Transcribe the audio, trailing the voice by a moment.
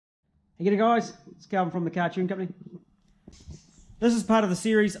Hey g'day guys, it's Calvin from the Car Tune Company. This is part of the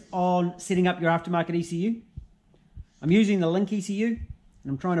series on setting up your aftermarket ECU. I'm using the Link ECU and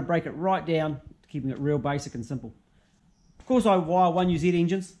I'm trying to break it right down to keeping it real basic and simple. Of course I wire 1UZ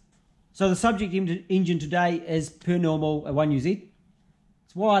engines. So the subject engine today is per normal a 1UZ.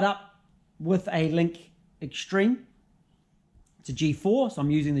 It's wired up with a Link Extreme. It's a G4, so I'm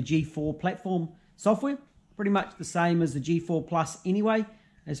using the G4 platform software. Pretty much the same as the G4 Plus anyway,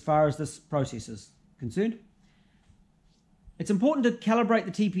 as far as this process is concerned. It's important to calibrate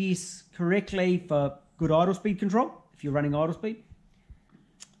the TPS correctly for good idle speed control, if you're running idle speed.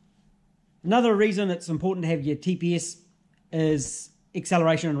 Another reason it's important to have your TPS is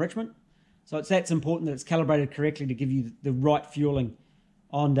acceleration enrichment. So that's important that it's calibrated correctly to give you the right fueling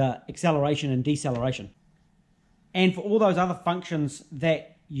on the acceleration and deceleration. And for all those other functions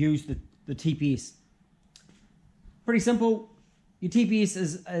that use the TPS. Pretty simple. Your TPS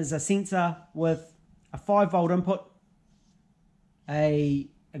is a sensor with a 5 volt input, a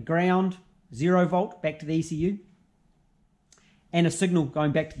ground 0 volt back to the ECU, and a signal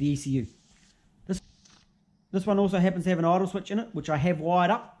going back to the ECU. This one also happens to have an idle switch in it, which I have wired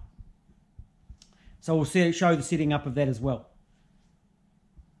up. So we'll show the setting up of that as well.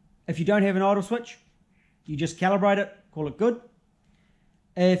 If you don't have an idle switch, you just calibrate it, call it good.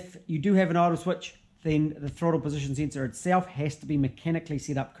 If you do have an idle switch, then the throttle position sensor itself has to be mechanically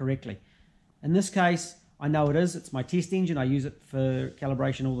set up correctly. In this case, I know it is. It's my test engine. I use it for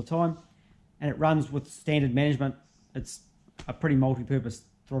calibration all the time. And it runs with standard management. It's a pretty multi-purpose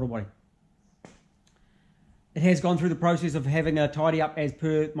throttle body. It has gone through the process of having a tidy up as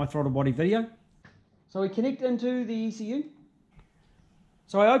per my throttle body video. So we connect into the ECU.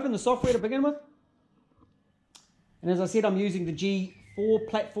 So I open the software to begin with. And as I said, I'm using the G4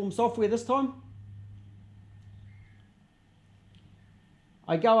 platform software this time.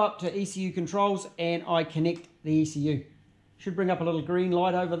 I go up to ECU controls and I connect the ECU. Should bring up a little green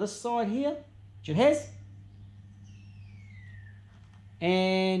light over this side here, which it has.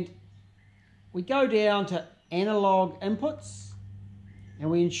 And we go down to analog inputs and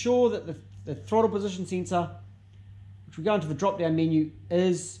we ensure that the throttle position sensor, which we go into the drop down menu,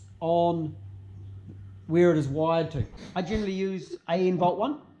 is on where it is wired to. I generally use AN volt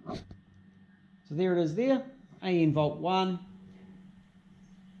 1. So there it is there, AN volt 1.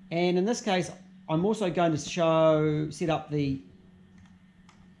 And in this case, I'm also going to set up a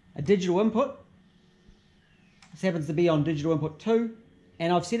digital input. This happens to be on digital input 2.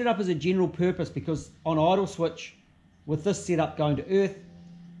 And I've set it up as a general purpose because on idle switch, with this setup going to earth,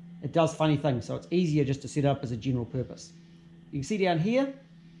 it does funny things. So it's easier just to set it up as a general purpose. You can see down here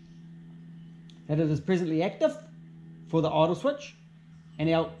that it is presently active for the idle switch. And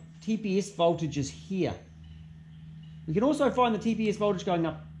our TPS voltage is here. We can also find the TPS voltage going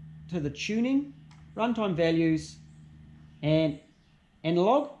up to the tuning, runtime values, and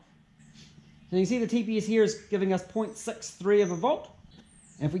analog. So you can see the TPS here is giving us 0.63 of a volt.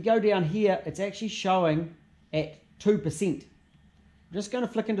 And if we go down here, it's actually showing at 2%. I'm just going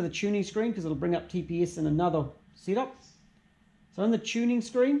to flick into the tuning screen because it'll bring up TPS in another setup. So in the tuning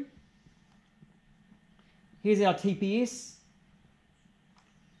screen, here's our TPS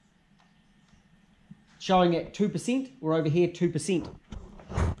showing at 2%. We're over here 2%.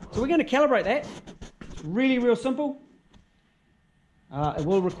 So we're going to calibrate that. It's really, real simple. It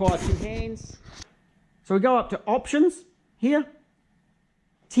will require 2 hands. So we go up to options here.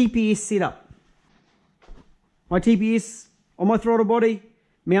 TPS setup. My TPS on my throttle body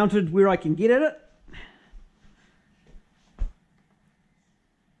mounted where I can get at it.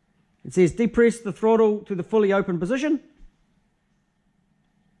 It says depress the throttle to the fully open position.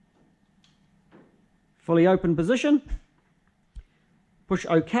 Fully open position. Push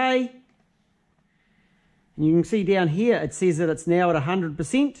OK. And you can see down here it says that it's now at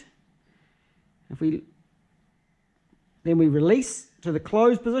 100%. Then we release to the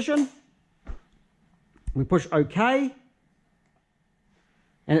closed position. We push OK.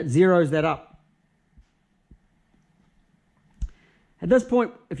 And it zeroes that up. At this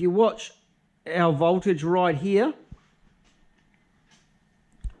point, if you watch our voltage right here,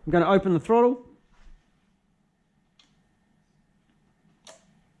 I'm going to open the throttle.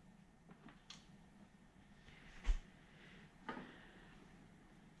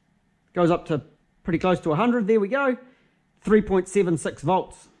 Goes up to pretty close to 100. There we go. 3.76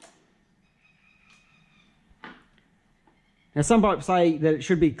 volts. Now some folks say that it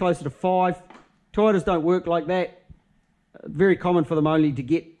should be closer to 5. Titers don't work like that. Very common for them only to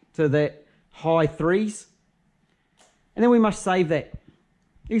get to that high 3s. And then we must save that.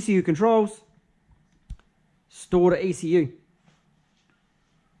 ECU controls, store to ECU.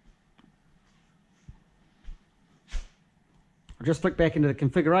 I'll just flick back into the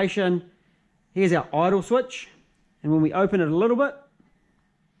configuration. Here's our idle switch, and when we open it a little bit,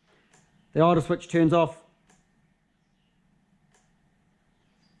 the idle switch turns off.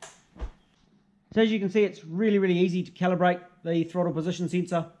 So as you can see, it's really, really easy to calibrate the throttle position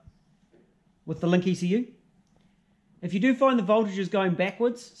sensor with the Link ECU. If you do find the voltage is going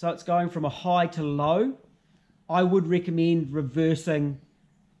backwards, so it's going from a high to low, I would recommend reversing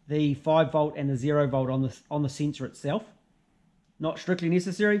the 5 volt and the 0 volt on the sensor itself. Not strictly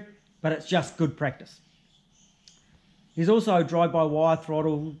necessary, but it's just good practice. There's also drive-by-wire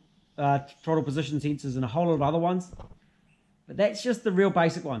throttle position sensors and a whole lot of other ones, but that's just the real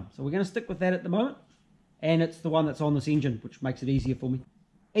basic one. So we're going to stick with that at the moment, and it's the one that's on this engine, which makes it easier for me.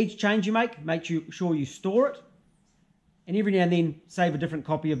 Each change you make sure you store it, and every now and then save a different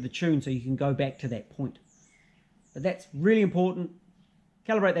copy of the tune so you can go back to that point. But that's really important.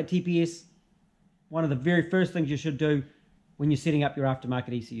 Calibrate that TPS. One of the very first things you should do when you're setting up your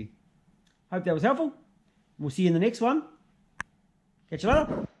aftermarket ECU. Hope that was helpful. We'll see you in the next one. Catch you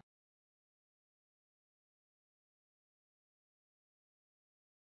later.